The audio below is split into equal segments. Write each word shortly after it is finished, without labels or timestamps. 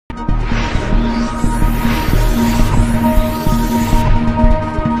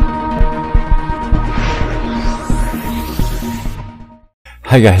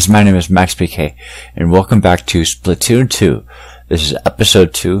Hi guys, my name is MaxPK, and welcome back to Splatoon 2. This is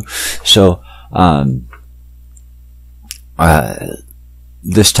episode 2. So,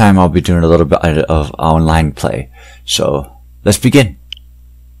 this time I'll be doing a little bit of online play. So, let's begin.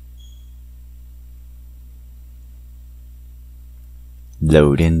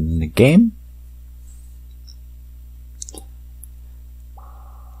 Load in the game.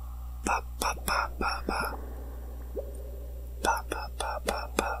 Ba, ba, ba, ba, ba. Ba, ba, ba, ba,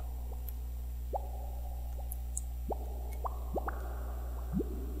 ba.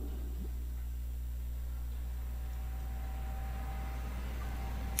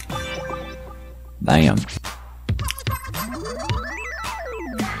 Damn.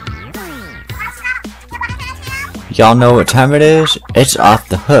 Y'all know what time it is? It's Off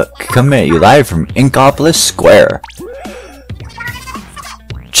the Hook, coming at you live from Inkopolis Square.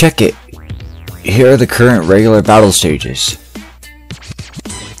 Check it. Here are the current regular battle stages.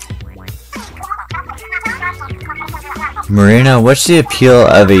 Marina, what's the appeal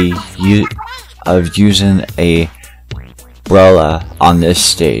of using a umbrella on this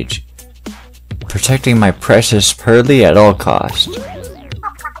stage? Protecting my precious Pearly at all costs.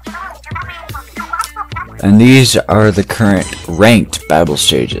 And these are the current ranked battle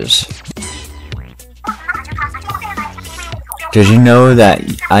stages. Did you know that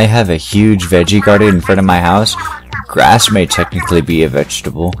I have a huge veggie garden in front of my house? Grass may technically be a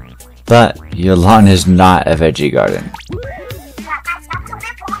vegetable, but your lawn is not a veggie garden.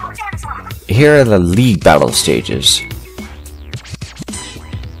 Here are the league battle stages.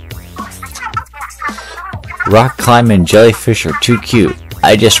 Rock climbing jellyfish are too cute.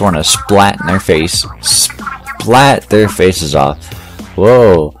 I just want to splat in their face. Splat their faces off.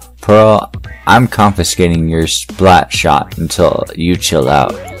 Whoa, Pearl, I'm confiscating your splat shot until you chill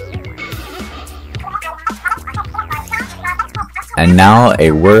out. And now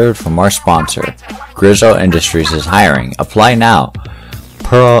a word from our sponsor. Grizzle Industries is hiring. Apply now.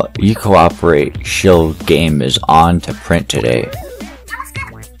 Pearl, you cooperate. Shield game is on to print today.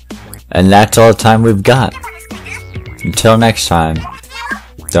 And that's all the time we've got. Until next time,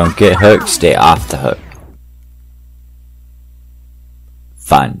 don't get hooked, stay off the hook.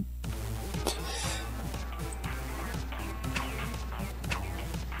 Fun.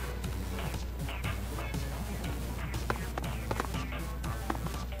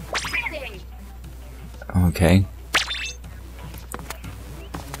 Okay.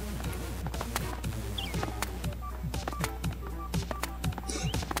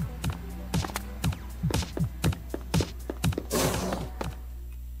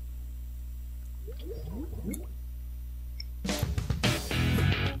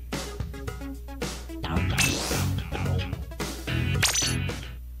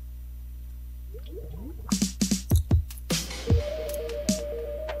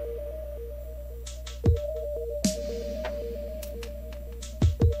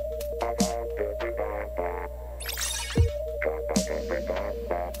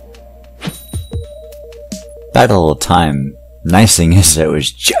 That little time. Nice thing is that it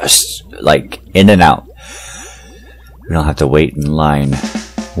was just like in and out. We don't have to wait in line.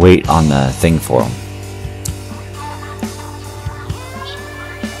 Wait on the thing for them.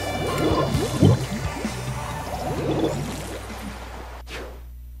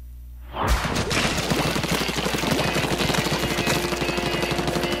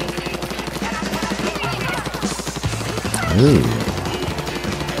 Ooh.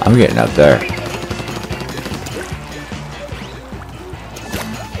 I'm getting up there.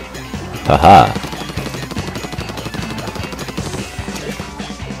 Haha.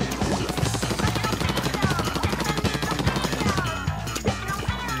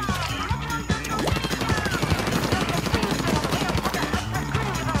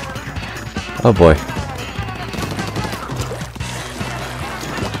 Oh boy.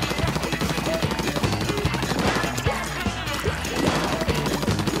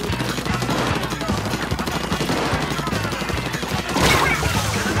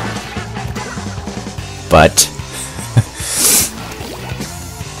 But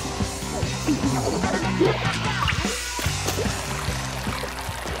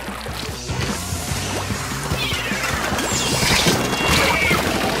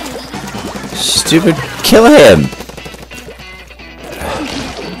stupid, kill him.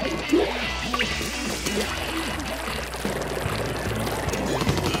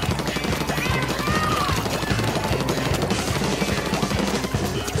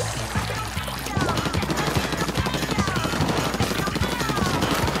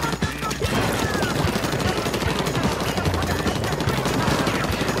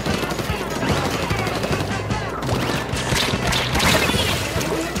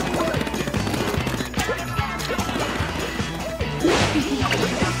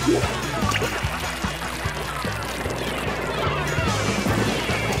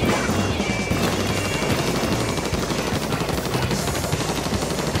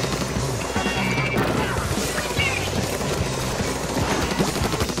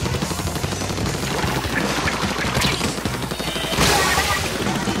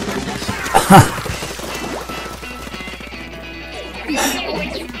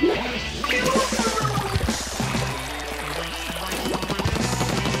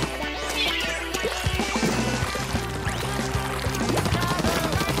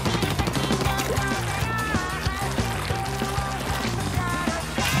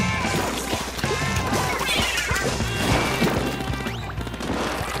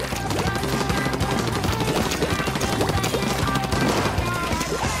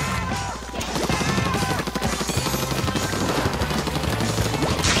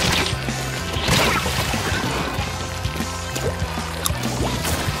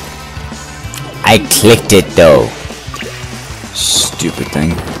 I clicked it though. Stupid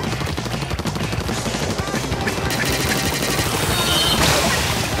thing.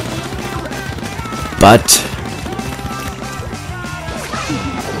 But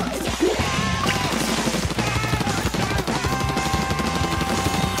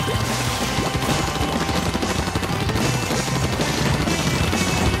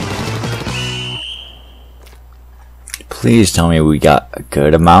please tell me we got a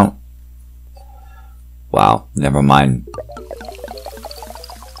good amount. Wow, never mind.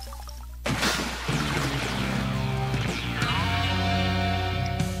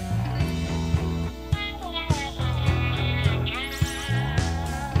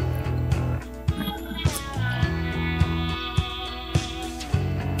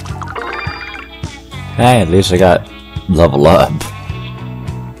 Hey, at least I got level up.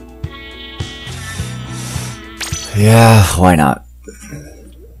 Yeah, why not?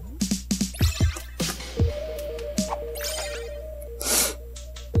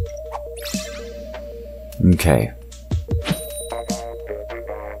 Okay.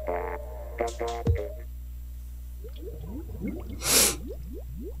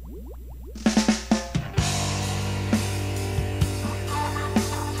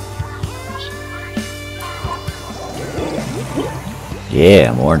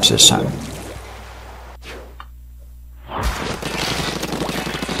 Yeah, I'm orange this time.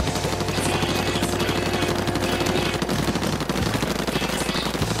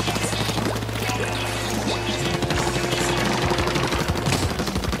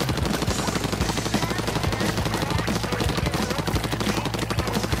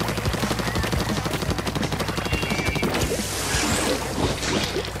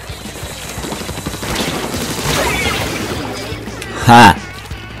 Ha!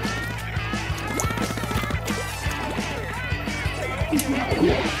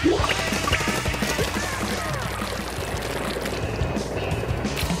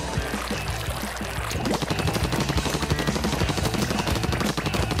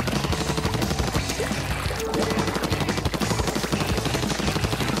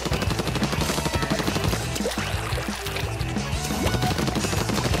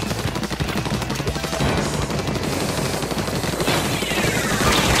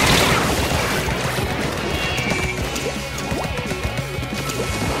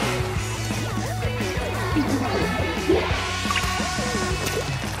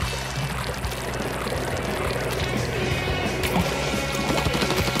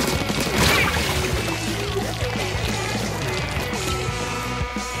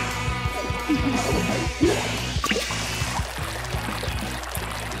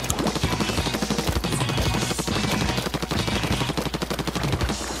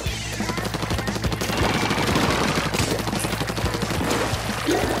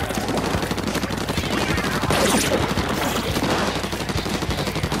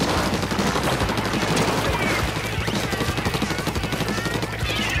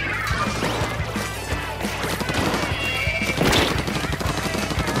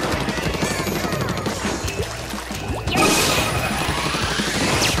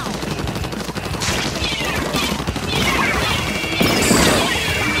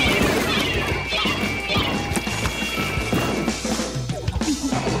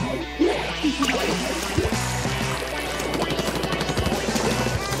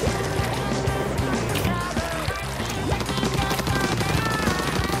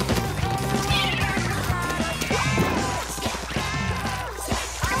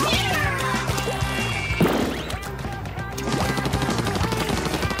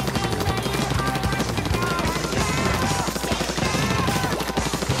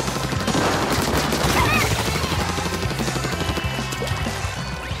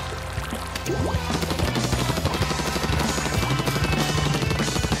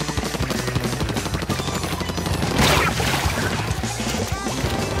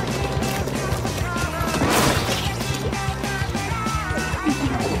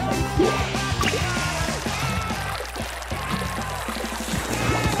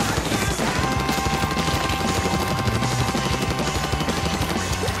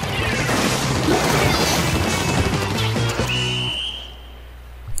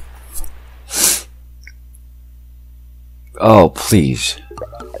 Oh, please.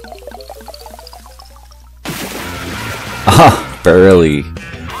 Ah, barely.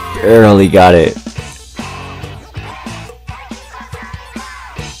 Barely got it.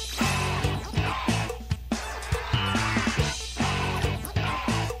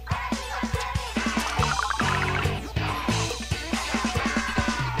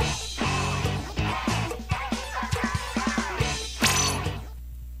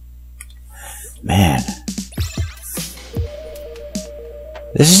 Man.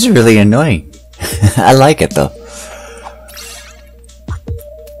 This is really annoying. I like it though.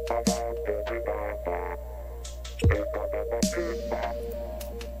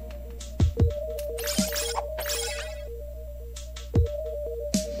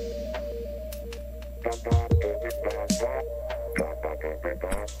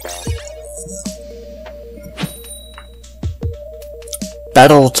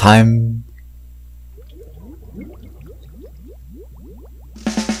 Battle time.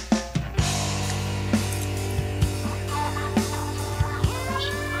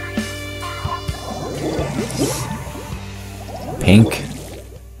 Pink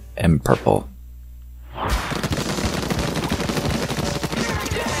and purple.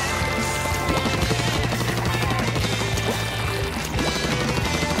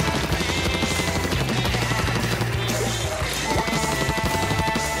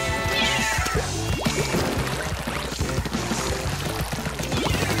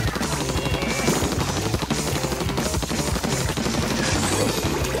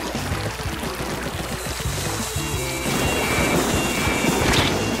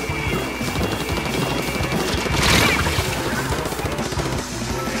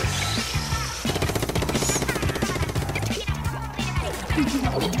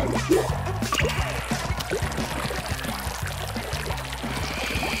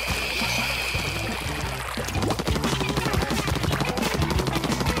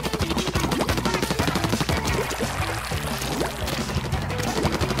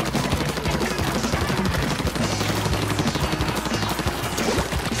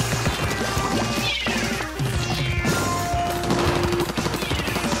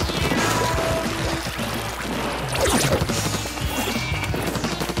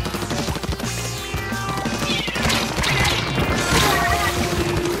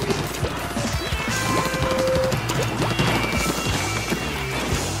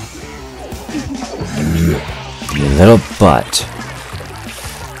 You little butt.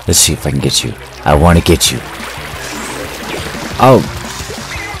 Let's see if I can get you. I want to get you. Oh,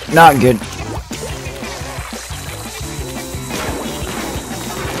 not good.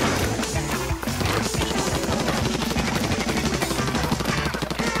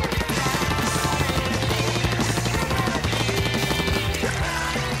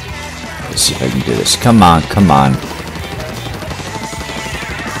 Let's see if I can do this. Come on, come on.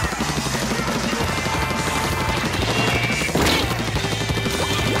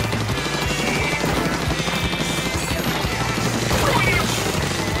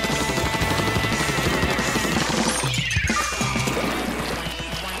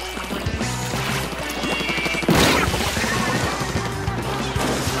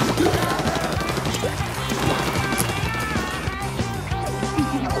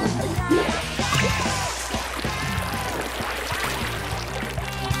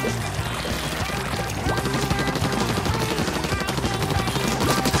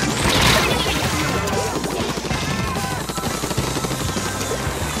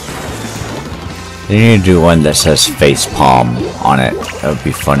 They need to do one that says face palm on it. That would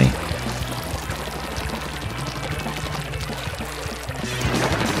be funny.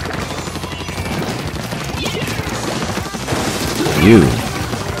 You.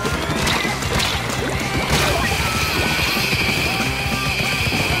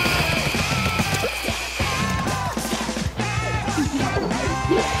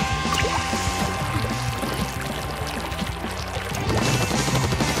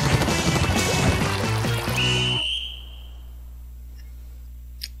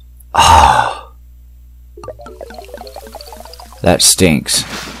 That stinks.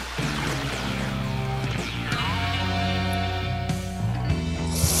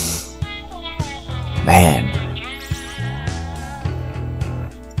 Man.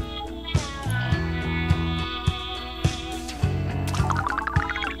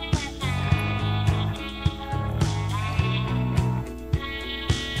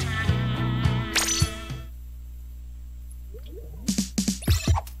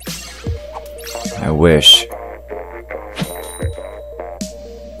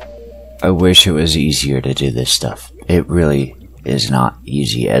 I wish it was easier to do this stuff. It really is not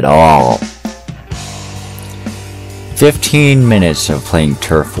easy at all. 15 minutes of playing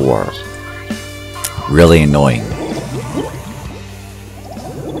Turf War. Really annoying.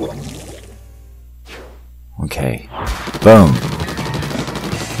 Okay. Boom.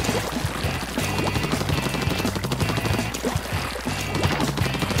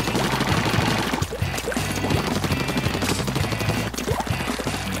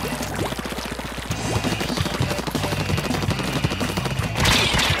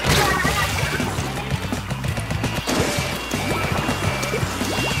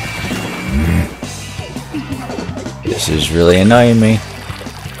 This is really annoying me.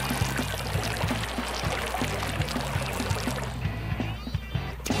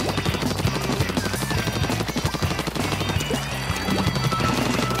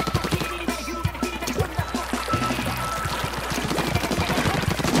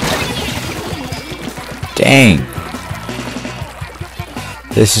 Dang.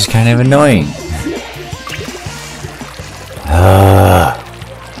 This is kind of annoying.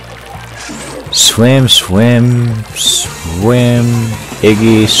 Swim, swim, swim,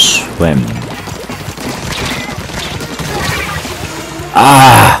 Iggy, swim.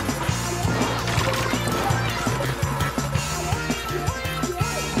 Ah!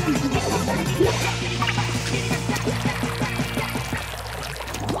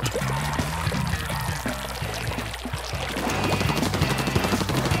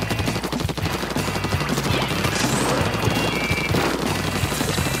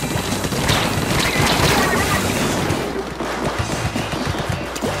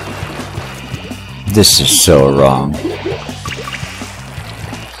 This is so wrong.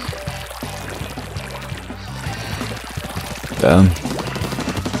 Boom.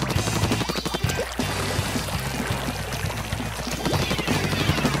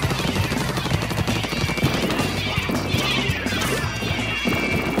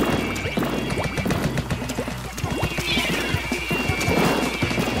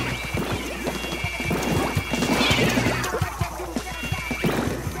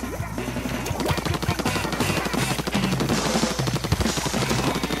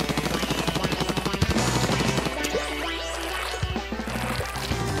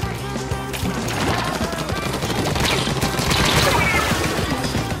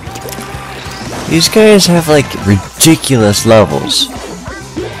 These guys have like ridiculous levels.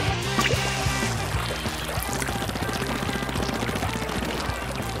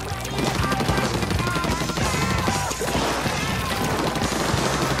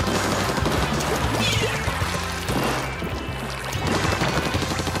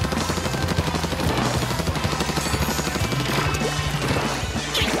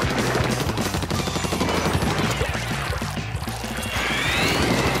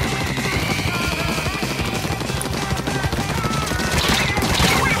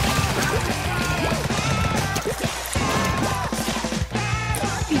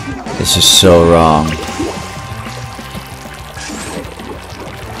 This is so wrong.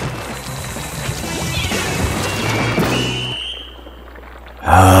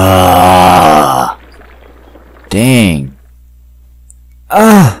 Ah! Dang.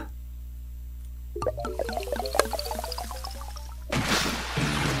 Ah!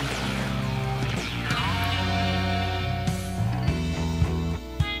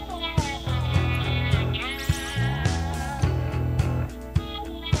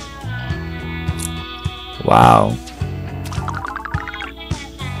 Wow.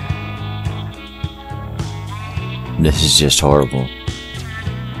 This is just horrible.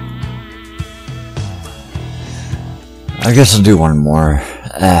 I guess I'll do one more.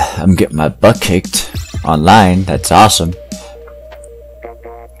 I'm getting my butt kicked online. That's awesome.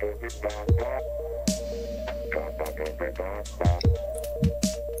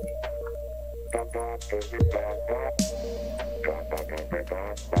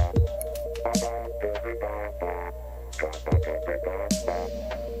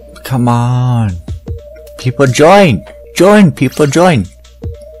 Come on. People join. Join, people join.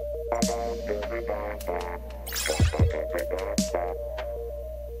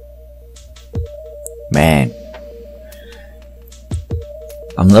 Man.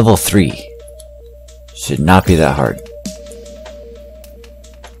 I'm level 3. Should not be that hard.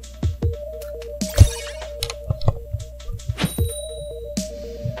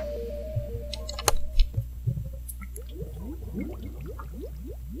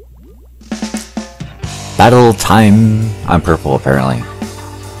 Battle time. I'm purple apparently.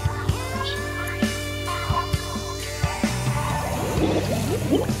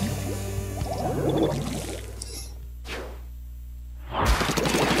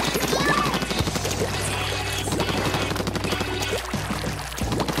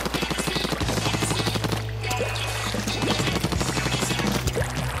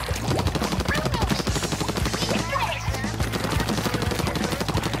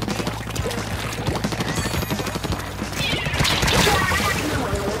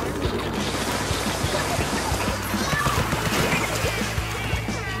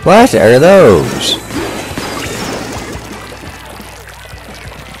 What are those?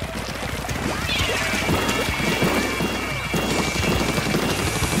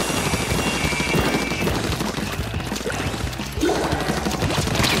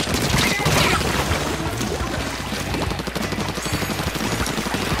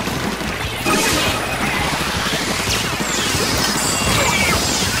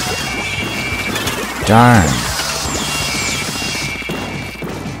 Darn.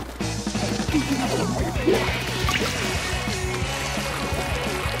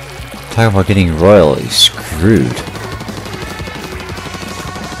 Talk about getting royally screwed.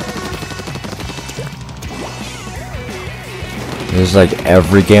 This is like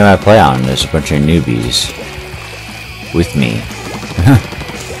every game I play on, there's a bunch of newbies with me.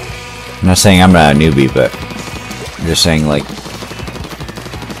 I'm not saying I'm not a newbie, but I'm just saying like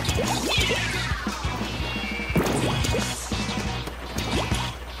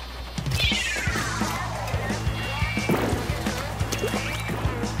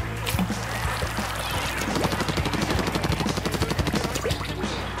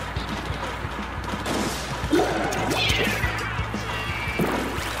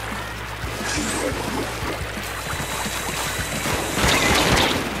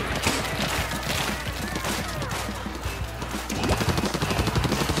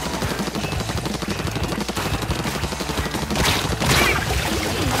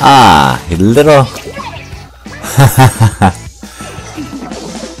ah, you little.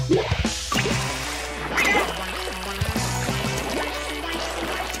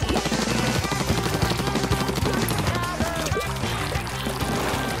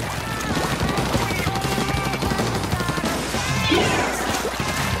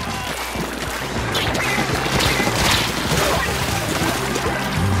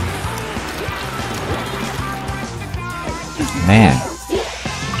 Man.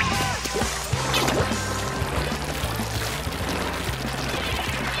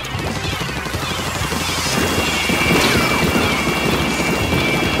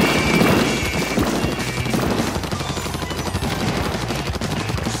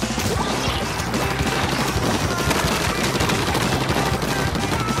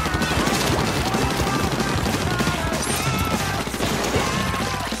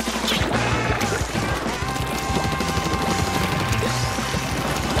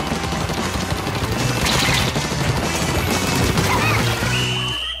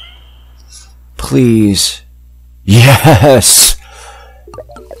 Please. Yes!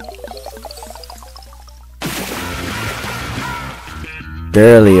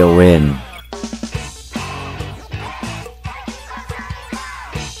 Barely a win.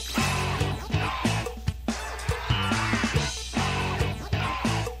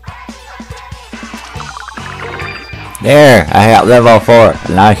 There! I got level 4.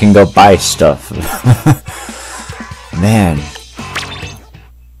 And now I can go buy stuff. Man.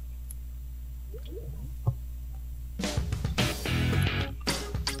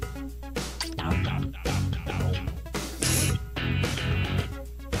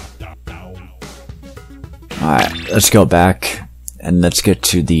 Alright, let's go back and let's get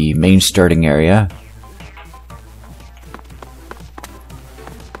to the main starting area.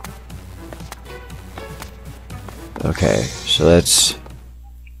 Okay, so let's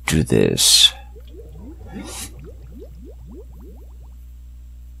do this.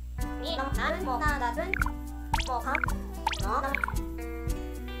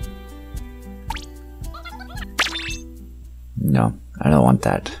 No, I don't want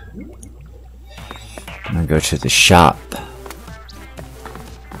that. I'm gonna go to the shop.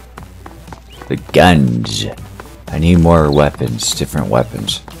 The guns. I need more weapons, different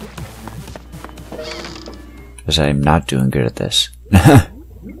weapons. Because I'm not doing good at this.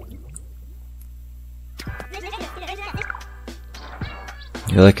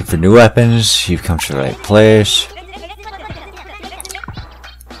 You're looking for new weapons, you've come to the right place.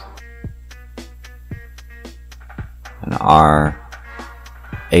 An R.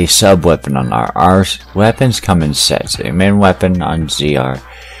 A sub-weapon on R. R weapons come in sets. A main weapon on ZR.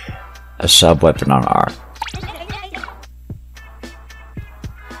 A sub-weapon on R.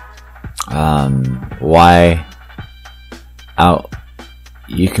 Y. Out.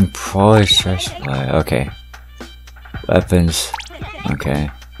 You can probably specify. Okay. Weapons. Okay.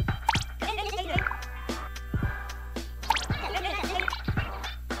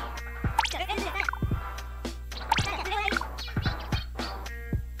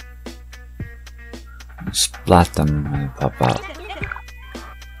 Splat them and pop out.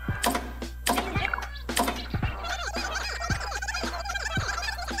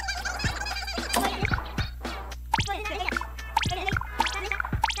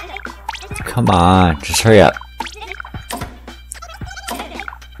 Come on, just hurry up.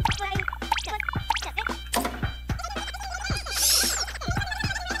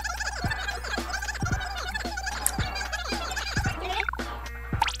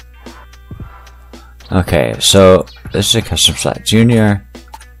 Okay, so this is a custom slot junior.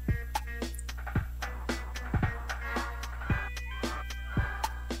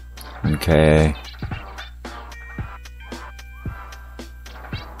 Okay.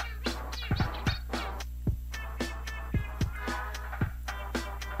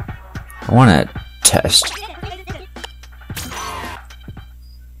 I want to test.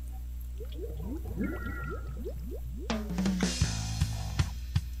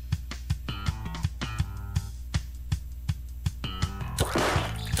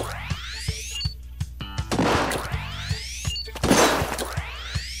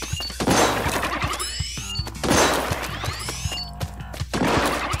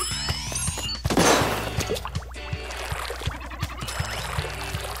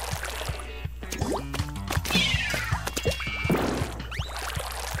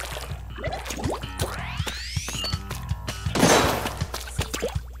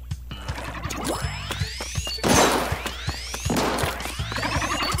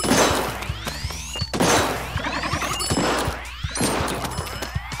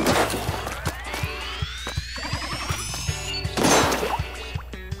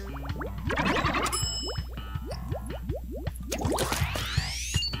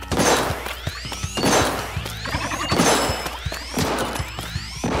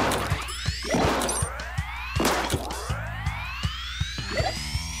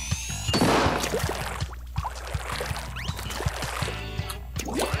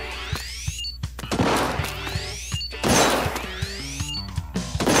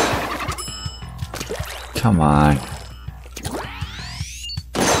 Come on.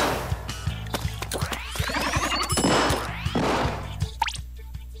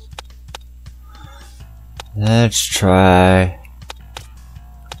 Let's try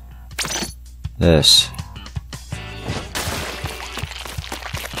this.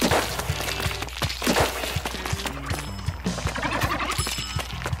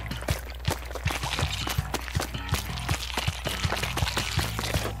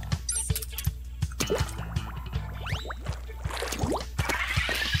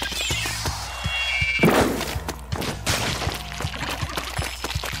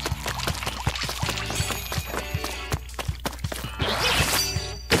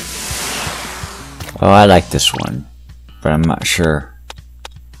 Oh, I like this one, but I'm not sure.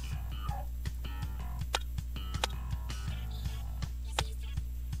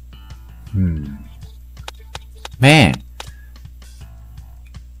 Man.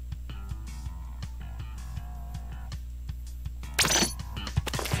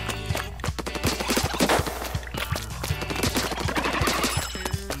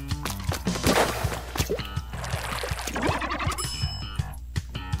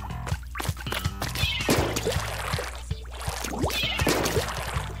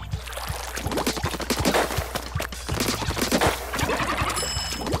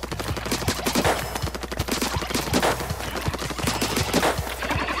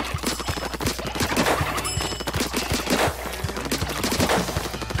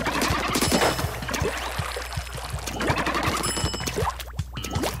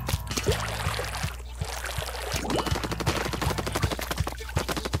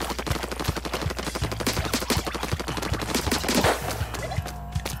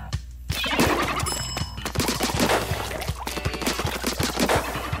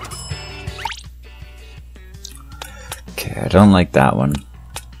 Okay, I don't like that one.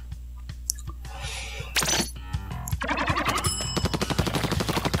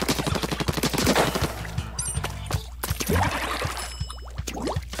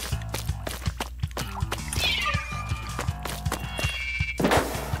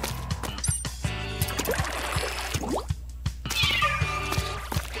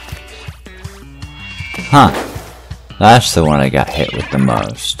 Huh. That's the one I got hit with the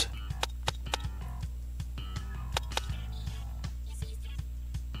most.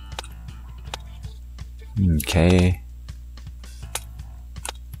 Okay.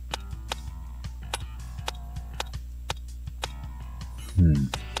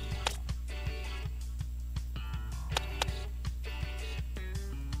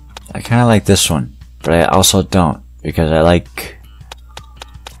 I kind of like this one, but I also don't, because I like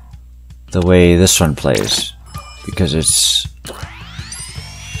the way this one plays, because it's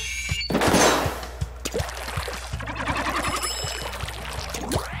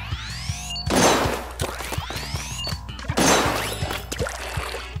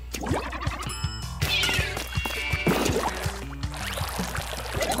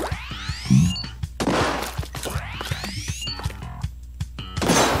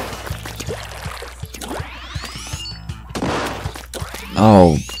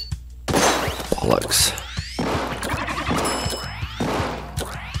Oh, bollocks.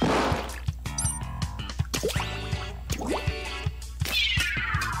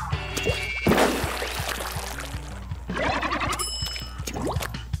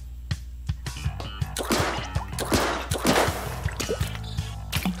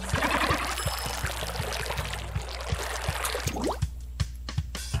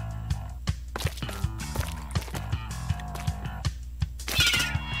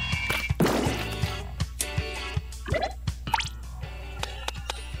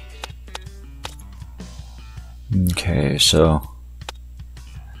 Okay, so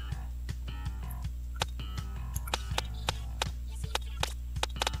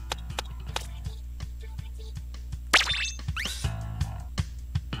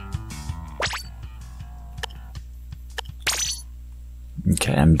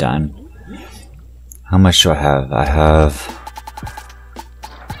okay, I'm done. How much do I have? I have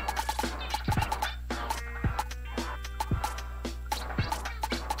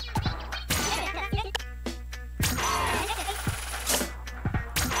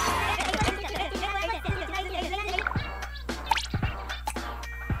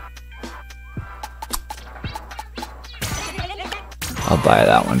I'll buy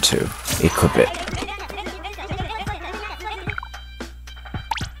that one too. Equip it.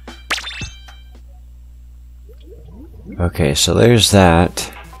 Okay, so there's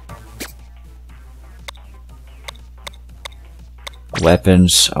that.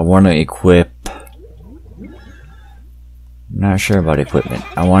 Weapons. I want to equip. I'm not sure about equipment.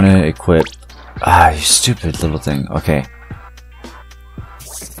 I want to equip. Ah, you stupid little thing. Okay.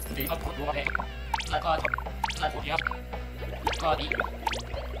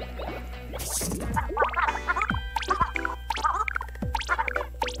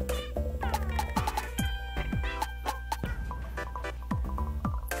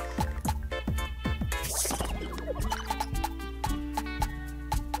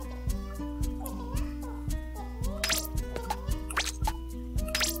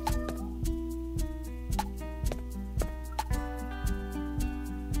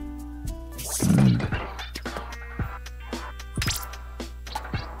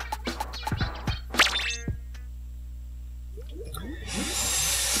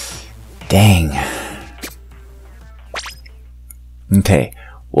 Dang. Okay,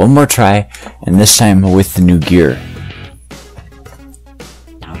 one more try, and this time with the new gear.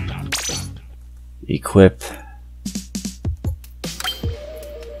 Equip.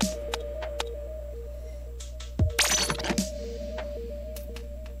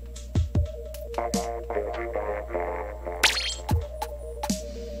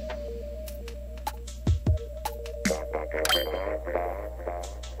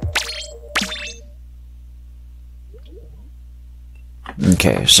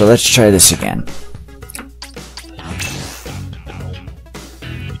 Okay, so let's try this again.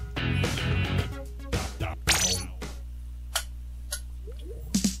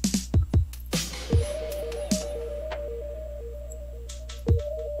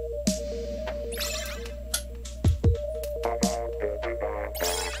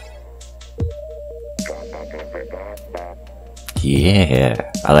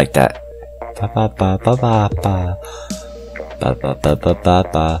 Yeah, I like that. Ba ba ba ba ba ba. Ba ba ba ba ba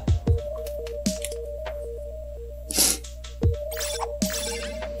ba.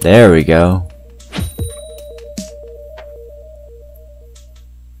 There we go.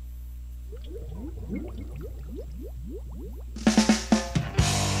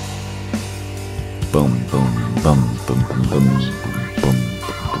 Boom boom boom boom boom boom boom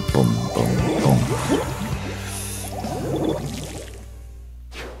boom boom boom.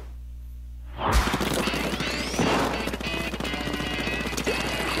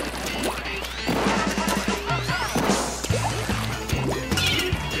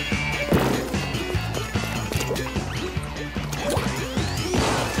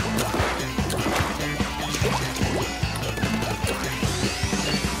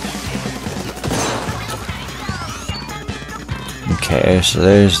 Okay, so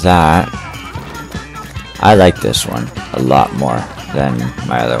there's that. I like this one a lot more than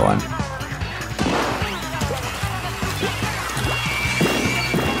my other one.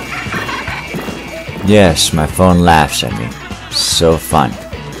 Yes, my phone laughs at me. So fun.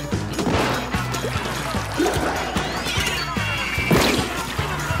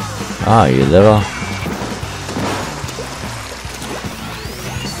 Oh, you little...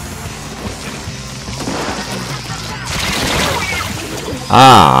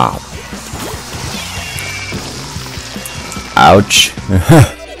 Ah! Ouch.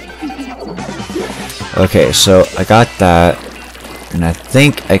 Okay, so I got that. And I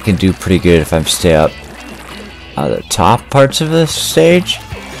think I can do pretty good if I stay up the top parts of this stage.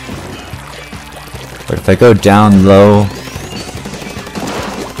 But if I go down low,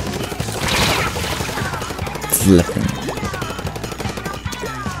 flipping.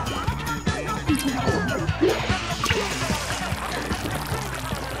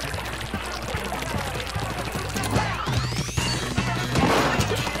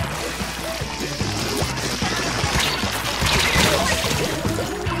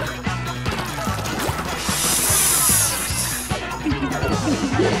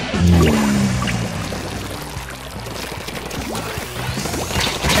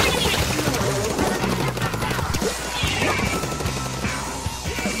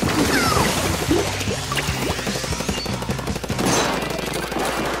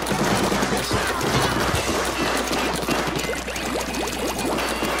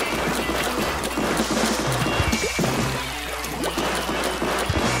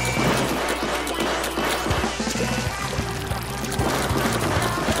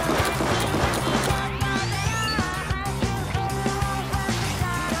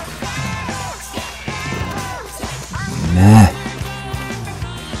 Nah.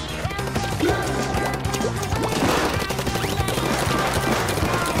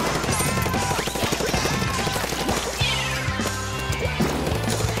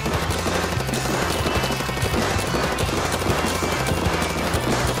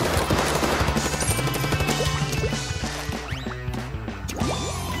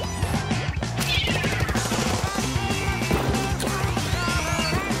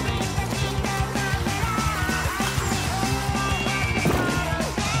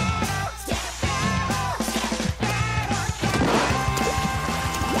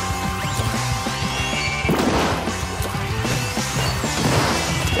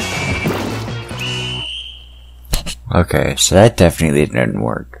 Okay, so that definitely didn't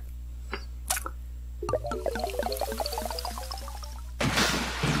work.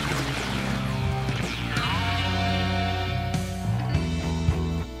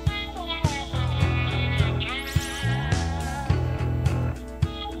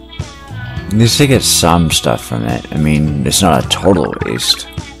 At least I get some stuff from it. I mean, it's not a total waste.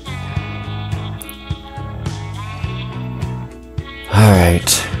 Alright,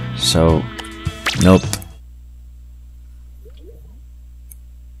 so, nope.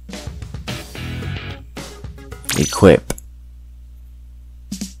 Equip.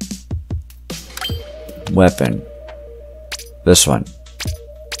 Weapon. This one.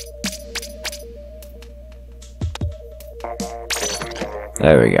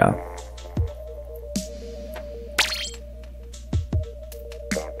 There we go.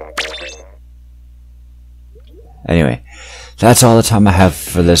 Anyway, that's all the time I have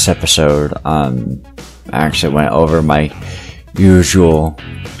for this episode. I actually went over my usual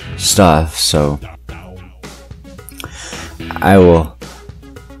stuff, so I will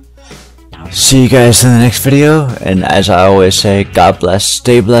see you guys in the next video, and as I always say, God bless,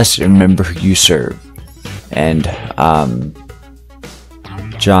 stay blessed, and remember who you serve. And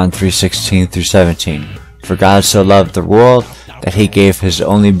John 3:16 through 17. For God so loved the world that he gave his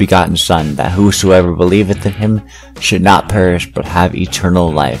only begotten Son, that whosoever believeth in him should not perish but have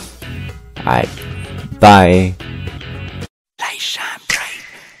eternal life. Alright, bye. Light shine bright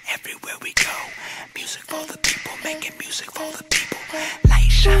everywhere we go. Music for the people, making music for the people.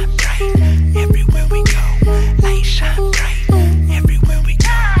 Light shine bright everywhere we go. Light shine bright everywhere we go.